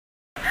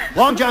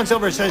Long John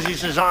Silver says, he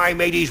says, "I,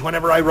 mateys,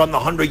 whenever I run the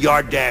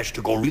 100-yard dash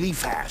to go really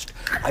fast,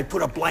 I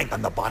put a blank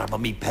on the bottom of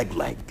me peg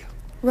leg."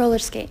 Roller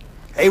skate.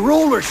 A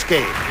roller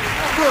skate.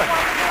 Good.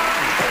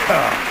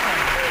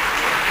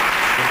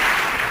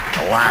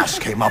 The last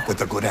came up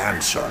with a good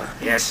answer.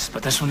 Yes,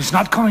 but this one is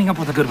not coming up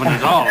with a good one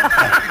at all.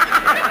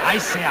 I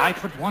say I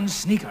put one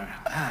sneaker.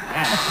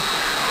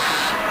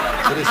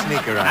 Put a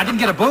sneaker on. I didn't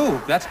get a boo.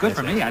 That's good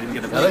for me. I didn't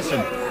get a boo. Now listen.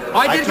 Oh,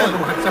 I did get a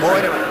boo.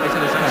 Wait a minute.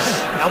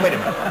 Now wait a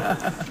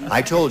minute.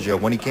 I told you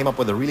when he came up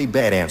with a really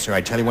bad answer,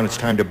 I tell you when it's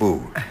time to boo.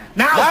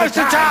 Now's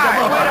the time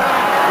to boo.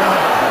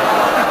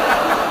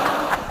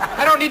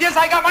 I don't need this.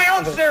 I got my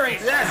own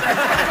series. Yes.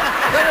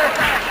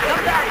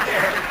 Come back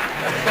here.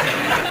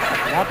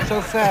 Not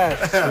so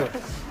fast.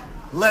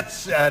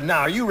 Let's, now,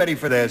 are you ready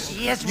for this?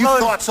 Yes, You Rose.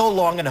 thought so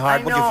long and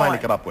hard. What did you finally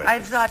come up with?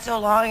 I've thought so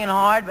long and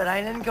hard, but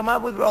I didn't come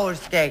up with roller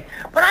skate.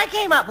 But I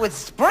came up with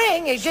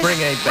spring. It's just Spring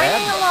ain't springing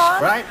bad.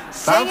 along, Right?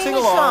 singing Bouncing a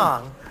along.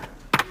 song.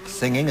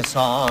 Singing a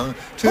song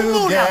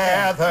Boo-boo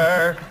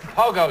together.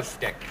 Pogo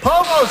stick.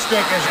 Pogo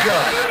stick is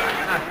good.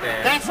 Not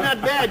bad. That's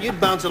not bad. You'd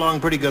bounce along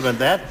pretty good with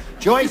that.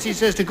 Joyce, he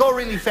says, to go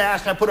really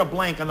fast, I put a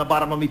blank on the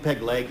bottom of me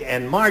peg leg.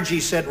 And Margie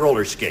said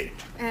roller skate.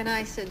 And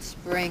I said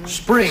spring.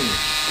 Spring.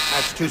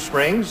 That's two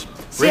springs.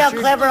 See how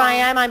Richard? clever I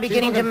am? I'm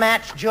beginning to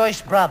match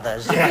Joyce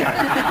Brothers.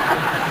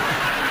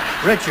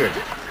 Richard,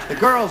 the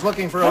girl's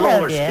looking for a Hello,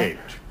 roller dear. skate.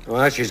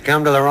 Well, she's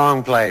come to the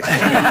wrong place. What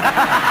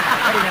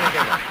are you going to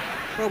give her?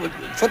 Well, with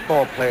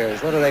football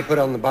players, what do they put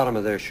on the bottom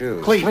of their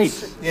shoes?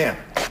 Cleats. Yeah.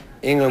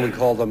 England, we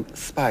call them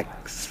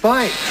spikes.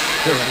 Spikes.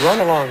 Just run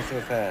along so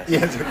fast.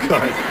 Yes, of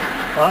course.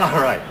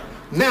 All right.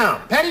 Now,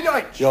 Patty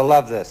Deutsch. You'll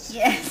love this.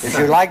 Yes. If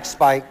you like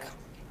Spike,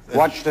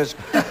 watch this.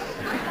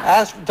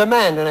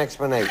 Demand an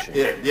explanation.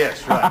 Yeah,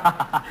 yes,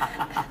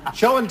 right.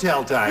 Show and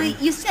tell time.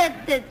 You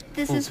said that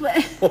this is what...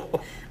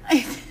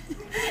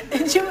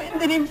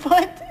 Did he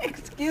put,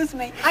 excuse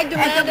me, I at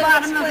demand the an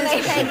bottom of his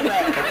explanation. peg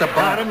leg? At the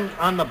bottom,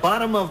 on the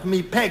bottom of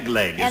me peg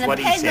leg is And a what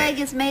he peg said. leg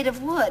is made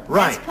of wood.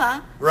 Right. Yes,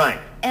 Pa? Right.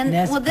 And,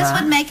 Yes, well, this Pa.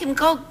 would make him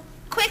go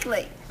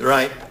quickly.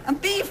 Right. A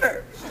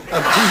beaver.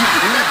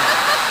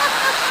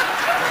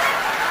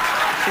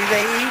 See,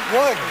 they eat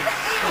wood.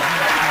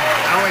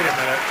 Now, wait a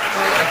minute.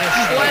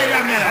 Wait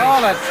a minute.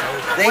 All it.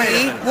 They Wait a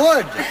eat minute.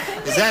 wood.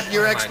 Is that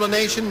your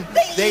explanation?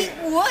 They eat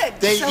wood.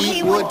 they so eat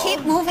he wood. would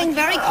keep moving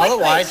very quickly.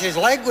 Otherwise, his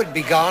leg would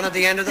be gone at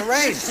the end of the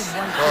race.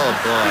 Oh,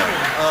 boy.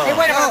 Hey,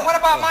 wait a minute. What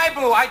about my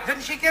boo?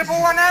 Didn't she get a boo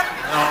on that?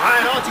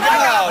 I know what you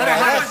got.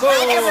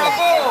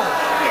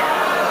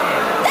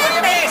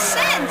 That makes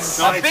sense.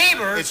 No, A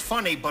beaver? It's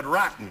funny, but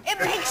rotten. It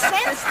makes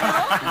sense,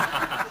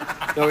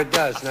 though. No, it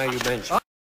does, now you mention it.